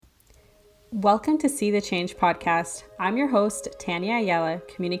Welcome to See the Change podcast. I'm your host, Tanya Ayala,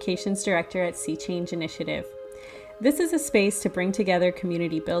 Communications Director at See Change Initiative. This is a space to bring together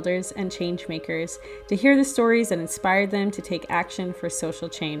community builders and change makers to hear the stories that inspired them to take action for social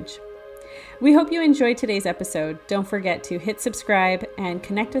change. We hope you enjoyed today's episode. Don't forget to hit subscribe and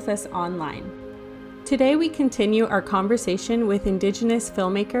connect with us online. Today we continue our conversation with Indigenous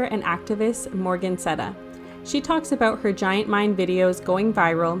filmmaker and activist Morgan Setta. She talks about her Giant Mind videos going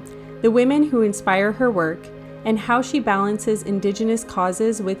viral, the women who inspire her work, and how she balances Indigenous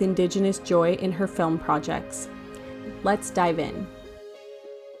causes with Indigenous joy in her film projects. Let's dive in.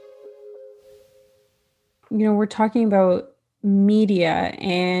 We're talking about media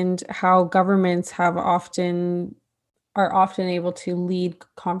and how governments are often able to lead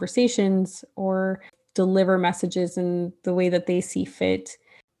conversations or deliver messages in the way that they see fit.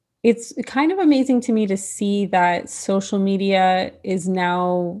 It's kind of amazing to me to see that social media is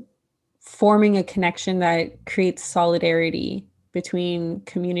now forming a connection that creates solidarity between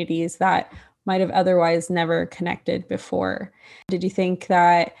communities that might have otherwise never connected before. Did you think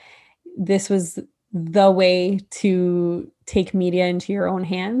that this was the way to take media into your own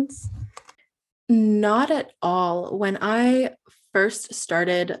hands? Not at all. When I first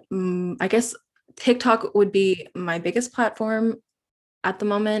started, I guess TikTok would be my biggest platform at the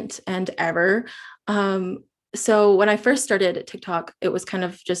moment and ever. So when I first started TikTok, it was kind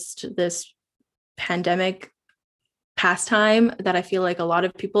of just this pandemic pastime that I feel like a lot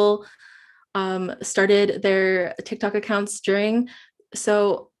of people started their TikTok accounts during.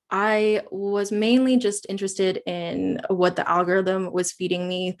 So I was mainly just interested in what the algorithm was feeding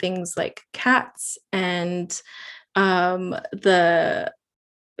me, things like cats and the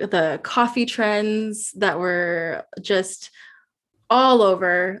coffee trends that were just all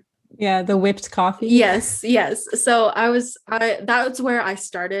over. Yeah, the whipped coffee. Yes. So that's where I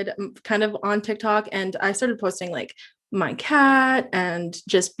started kind of on TikTok, and I started posting like my cat and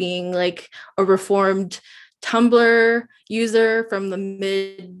just being like a reformed Tumblr user from the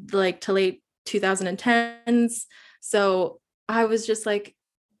mid to late 2010s. So I was just like,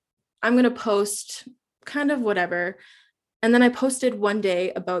 I'm going to post kind of whatever. And then I posted one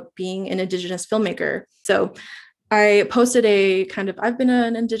day about being an Indigenous filmmaker. So I posted I've been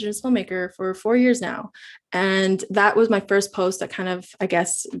an Indigenous filmmaker for 4 years now. And that was my first post that kind of, I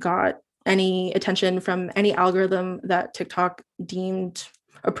guess, got any attention from any algorithm that TikTok deemed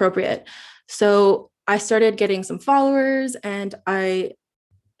appropriate. So I started getting some followers, and I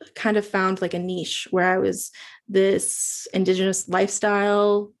kind of found like a niche where I was this Indigenous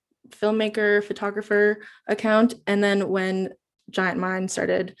lifestyle filmmaker, photographer account. And then when Giant Mind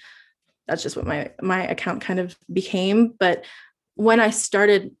started, that's just what my account kind of became. But when I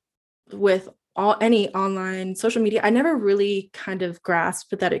started with any online social media, I never really kind of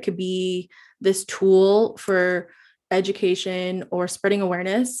grasped that it could be this tool for education or spreading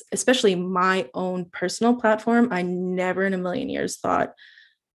awareness, especially my own personal platform. I never in a million years thought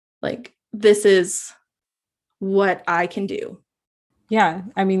like this is what I can do. Yeah,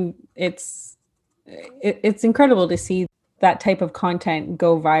 I mean, it's incredible to see that type of content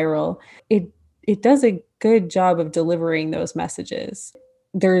go viral. It does a good job of delivering those messages.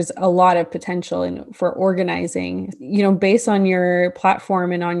 There's a lot of potential for organizing. Based on your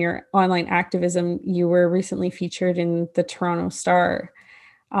platform and on your online activism, you were recently featured in the Toronto Star.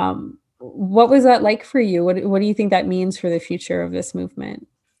 What was that like for you? What do you think that means for the future of this movement?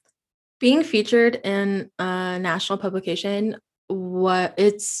 Being featured in a national publication,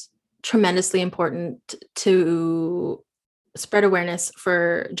 it's tremendously important to spread awareness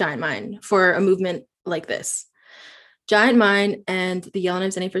for Giant Mind, for a movement like this. Giant Mind and the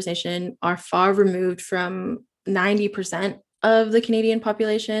Yellowknives Dene First Nation are far removed from 90% of the Canadian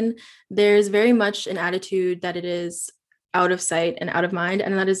population. There's very much an attitude that it is out of sight and out of mind,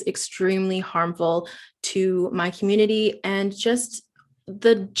 and that is extremely harmful to my community and just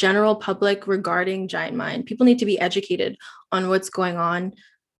the general public regarding Giant Mind. People need to be educated on what's going on.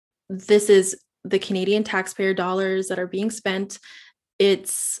 This is the Canadian taxpayer dollars that are being spent.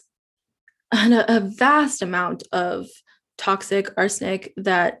 It's a vast amount of toxic arsenic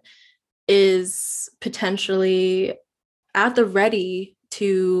that is potentially at the ready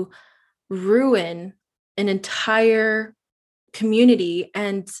to ruin an entire community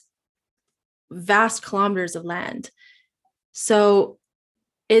and vast kilometers of land. So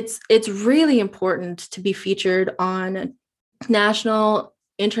it's really important to be featured on national,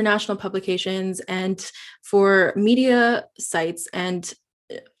 international publications and for media sites and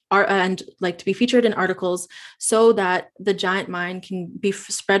like to be featured in articles so that the Giant Mind can be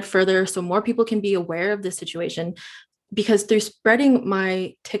spread further, so more people can be aware of this situation. because through spreading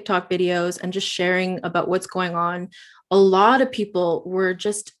my TikTok videos and just sharing about what's going on, a lot of people were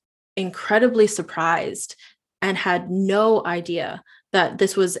just incredibly surprised and had no idea that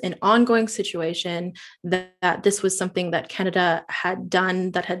this was an ongoing situation, that this was something that Canada had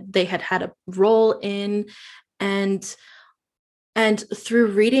done, they had had a role in. And through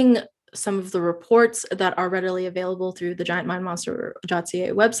reading some of the reports that are readily available through the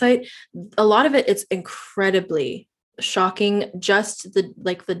giantmindmonster.ca website, a lot of it's incredibly shocking, just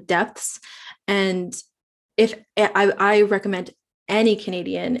the depths. And if I recommend any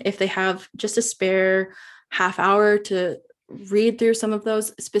Canadian, if they have just a spare half hour, to read through some of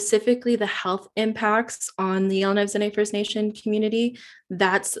those, specifically the health impacts on the Yellowknives Dene First Nation community.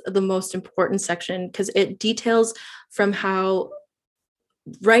 That's the most important section, because it details from how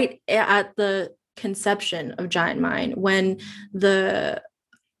right at the conception of Giant Mine, when the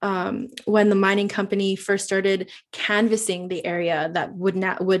mining company first started canvassing the area that would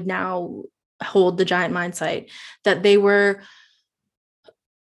now hold the Giant Mine site, that they were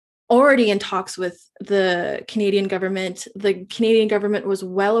already in talks with the Canadian government. The Canadian government was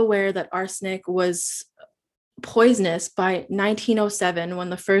well aware that arsenic was poisonous by 1907, when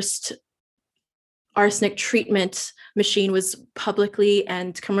the first arsenic treatment machine was publicly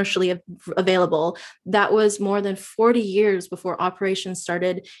and commercially available. That was more than 40 years before operations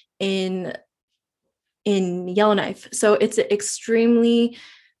started in Yellowknife. So it's extremely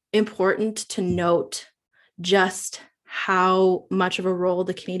important to note just how much of a role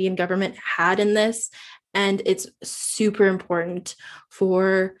the Canadian government had in this. And it's super important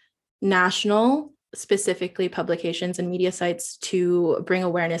for national, specifically publications and media sites, to bring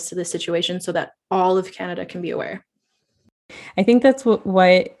awareness to the situation so that all of Canada can be aware. I think that's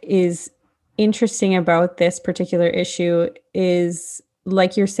what is interesting about this particular issue is,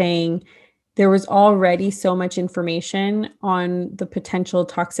 like you're saying, there was already so much information on the potential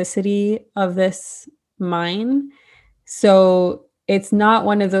toxicity of this mine. So it's not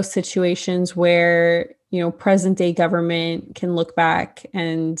one of those situations where, present day government can look back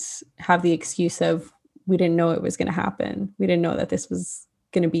and have the excuse of, we didn't know it was going to happen. We didn't know that this was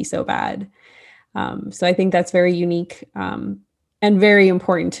going to be so bad. So I think that's very unique and very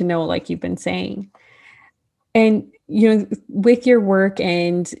important to know, like you've been saying. And, with your work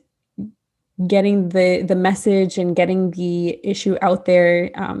and getting the message and getting the issue out there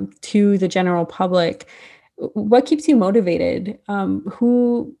to the general public, what keeps you motivated?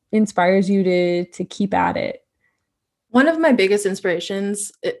 Who inspires you to keep at it? One of my biggest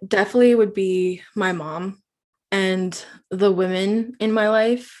inspirations, it definitely would be my mom and the women in my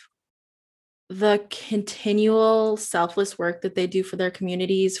life. The continual selfless work that they do for their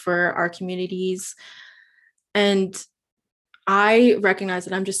communities, for our communities. And I recognize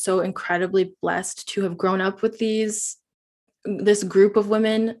that I'm just so incredibly blessed to have grown up with this group of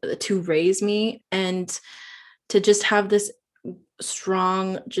women to raise me, and to just have this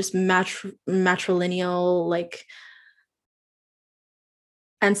strong, just matrilineal, like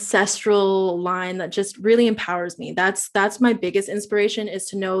ancestral line that just really empowers me. That's my biggest inspiration, is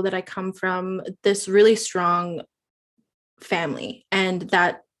to know that I come from this really strong family, and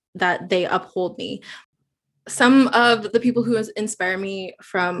that they uphold me. Some of the people who inspire me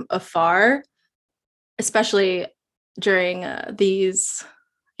from afar, especially during these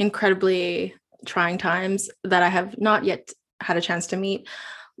incredibly trying times that I have not yet had a chance to meet,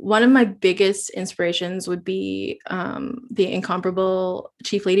 one of my biggest inspirations would be the incomparable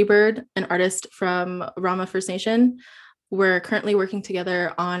Chief Ladybird, an artist from Rama First Nation. We're currently working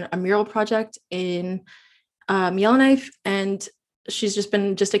together on a mural project in Yellowknife, and she's just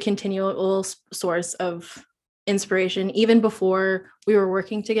been a continual source of inspiration. Even before we were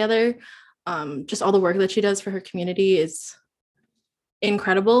working together, just all the work that she does for her community is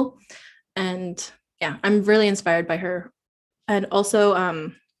incredible. And yeah, I'm really inspired by her. And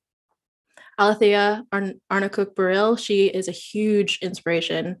also Alethea Arnacook Burrill, she is a huge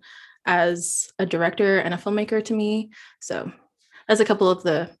inspiration as a director and a filmmaker to me. So that's a couple of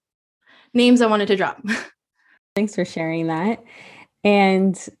the names I wanted to drop. Thanks for sharing that.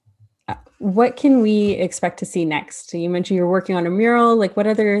 And what can we expect to see next? So you mentioned you're working on a mural. Like, what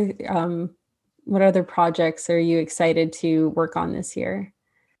other projects are you excited to work on this year?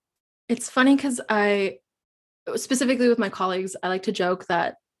 It's funny because specifically with my colleagues, I like to joke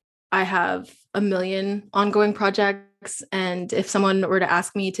that I have a million ongoing projects. And if someone were to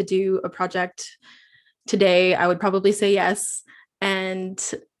ask me to do a project today, I would probably say yes. And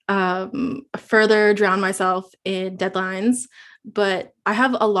further drown myself in deadlines. But I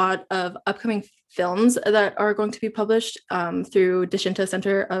have a lot of upcoming films that are going to be published through Deshinta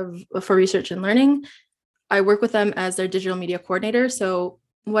Center for Research and Learning. I work with them as their digital media coordinator. So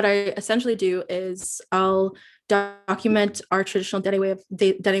what I essentially do is I'll document our traditional Dene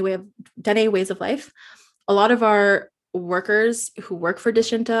ways of life. A lot of our workers who work for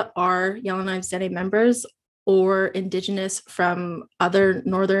Deshinta are Yellowknives Dene members or Indigenous from other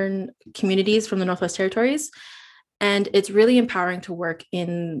northern communities from the Northwest Territories. And it's really empowering to work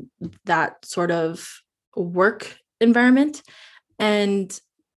in that sort of work environment. And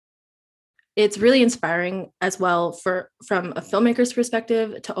it's really inspiring as well from a filmmaker's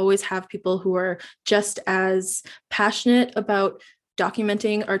perspective to always have people who are just as passionate about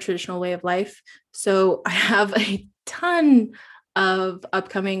documenting our traditional way of life. So I have a ton of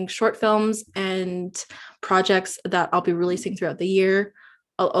upcoming short films and projects that I'll be releasing throughout the year.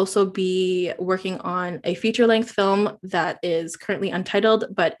 I'll also be working on a feature-length film that is currently untitled,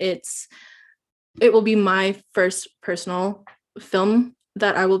 but it will be my first personal film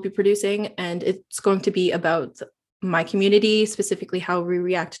that I will be producing, and it's going to be about my community, specifically how we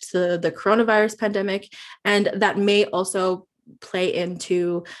react to the coronavirus pandemic, and that may also play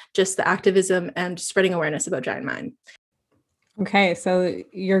into just the activism and spreading awareness about Giant Mine. Okay, so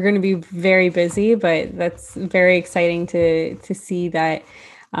you're going to be very busy, but that's very exciting to see that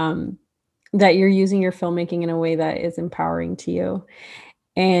that you're using your filmmaking in a way that is empowering to you.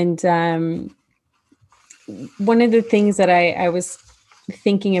 And one of the things that I was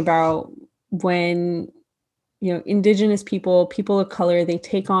thinking about when, Indigenous people of color, they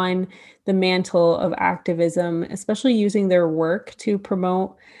take on the mantle of activism, especially using their work to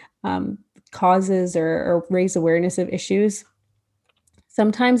promote causes or raise awareness of issues.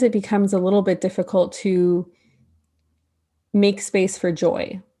 Sometimes it becomes a little bit difficult to make space for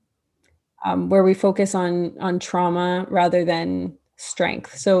joy, where we focus on trauma rather than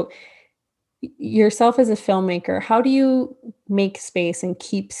strength. So yourself as a filmmaker, how do you make space and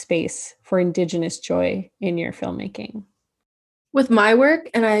keep space for Indigenous joy in your filmmaking? With my work,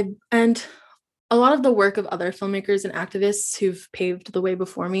 and a lot of the work of other filmmakers and activists who've paved the way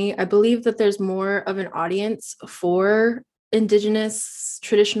before me, I believe that there's more of an audience for Indigenous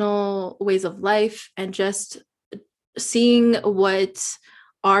traditional ways of life and just seeing what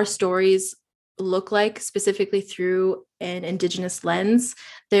our stories look like specifically through an Indigenous lens.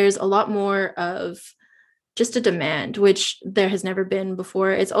 There's a lot more of just a demand, which there has never been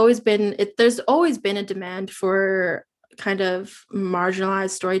before. There's always been a demand for kind of marginalized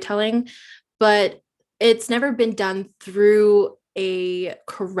storytelling, but it's never been done through a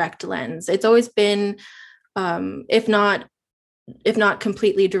correct lens. It's always been, if not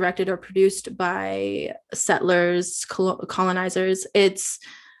completely directed or produced by settlers, colonizers, it's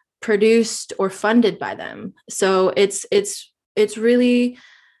produced or funded by them. So it's really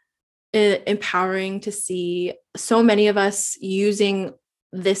empowering to see so many of us using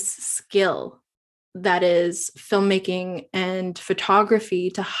this skill that is filmmaking and photography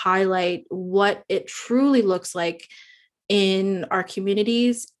to highlight what it truly looks like in our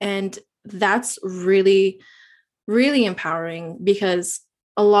communities. And that's really, really empowering, because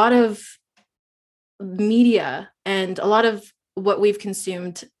a lot of media and a lot of what we've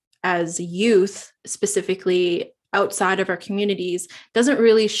consumed as youth, specifically outside of our communities, doesn't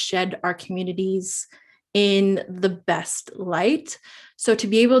really shed our communities in the best light. So to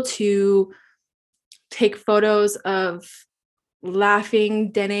be able to take photos of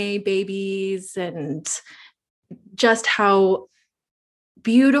laughing Dene babies and just how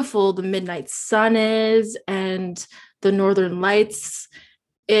beautiful the midnight sun is and the northern lights,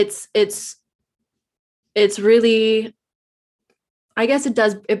 it's really, I guess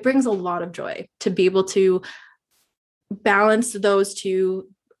it brings a lot of joy to be able to balance those two,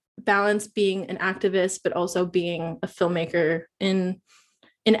 balance being an activist but also being a filmmaker in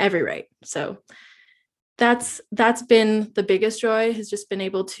every right. So that's been the biggest joy, has just been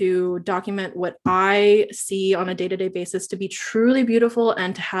able to document what I see on a day-to-day basis to be truly beautiful,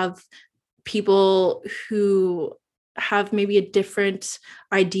 and to have people who have maybe a different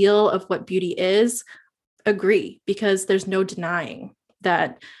ideal of what beauty is agree, because there's no denying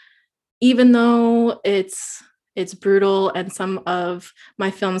that even though it's brutal, and some of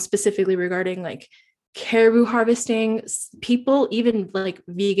my films specifically regarding like caribou harvesting, people, even like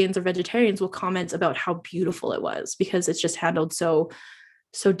vegans or vegetarians, will comment about how beautiful it was, because it's just handled so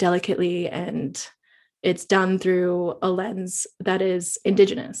delicately, and it's done through a lens that is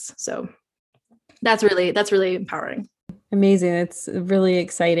Indigenous. So that's really empowering. Amazing. It's really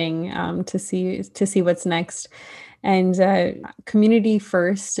exciting to see what's next. And community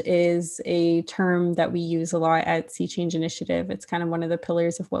first is a term that we use a lot at Sea Change Initiative. It's kind of one of the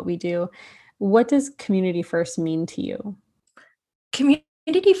pillars of what we do. What does community first mean to you?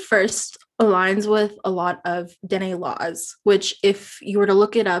 Community first aligns with a lot of Dene laws, which if you were to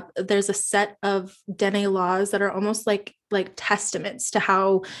look it up, there's a set of Dene laws that are almost like testaments to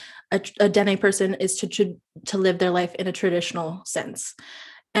how a Dene person is to live their life in a traditional sense.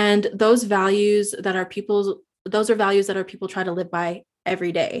 And those values that are values that our people try to live by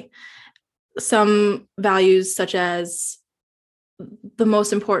every day. Some values, such as the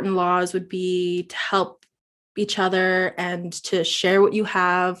most important laws, would be to help each other and to share what you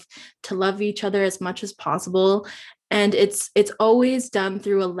have, to love each other as much as possible. And it's always done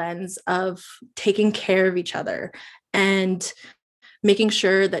through a lens of taking care of each other and making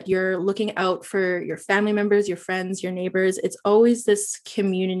sure that you're looking out for your family members, your friends, your neighbors. It's always this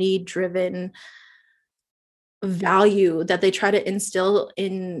community-driven value that they try to instill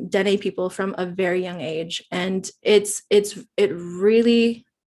in Dene people from a very young age. And it really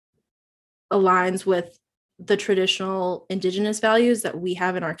aligns with the traditional Indigenous values that we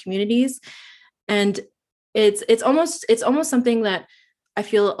have in our communities. And it's almost something that I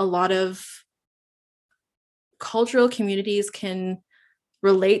feel a lot of cultural communities can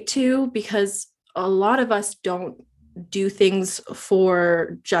relate to, because a lot of us don't do things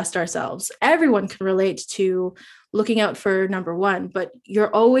for just ourselves. Everyone can relate to looking out for number one, but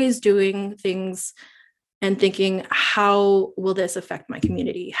you're always doing things and thinking, how will this affect my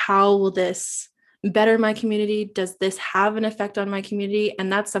community? How will this better my community? Does this have an effect on my community?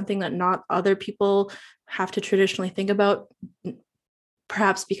 And that's something that not other people have to traditionally think about,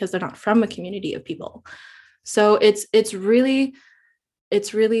 perhaps because they're not from a community of people. So it's really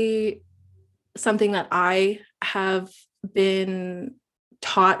something that I have been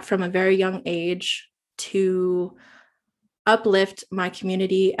taught from a very young age, to uplift my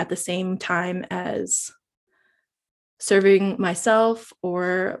community at the same time as serving myself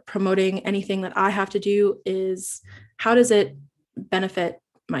or promoting anything that I have to do. Is how does it benefit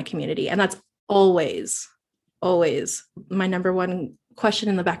my community? And that's always my number one question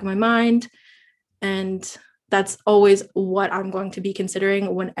in the back of my mind. And that's always what I'm going to be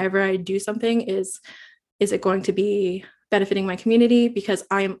considering whenever I do something. Is it going to be benefiting my community? Because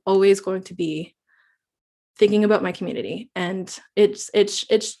I am always going to be thinking about my community. And it just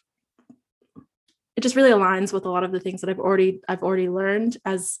really aligns with a lot of the things that I've already learned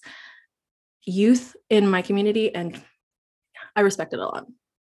as youth in my community, and I respect it a lot.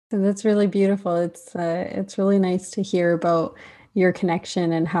 That's really beautiful. It's really nice to hear about your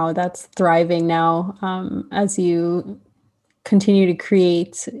connection and how that's thriving now, as you continue to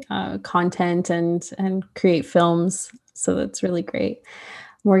create content and create films. So that's really great.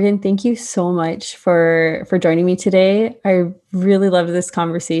 Morgan, thank you so much for joining me today. I really loved this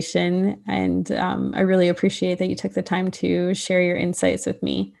conversation, and I really appreciate that you took the time to share your insights with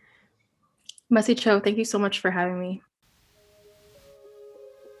me. Masi Cho, thank you so much for having me.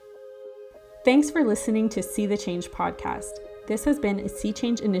 Thanks for listening to See the Change podcast. This has been a See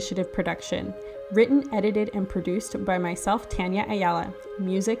Change Initiative production, written, edited, and produced by myself, Tanya Ayala,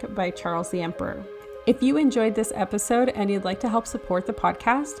 music by Charles the Emperor. If you enjoyed this episode and you'd like to help support the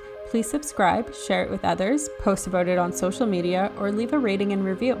podcast, please subscribe, share it with others, post about it on social media, or leave a rating and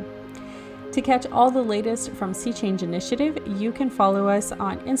review. To catch all the latest from See Change Initiative, you can follow us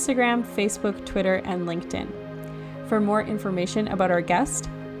on Instagram, Facebook, Twitter, and LinkedIn. For more information about our guest,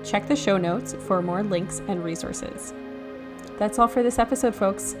 check the show notes for more links and resources. That's all for this episode,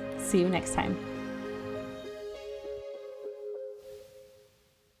 folks. See you next time.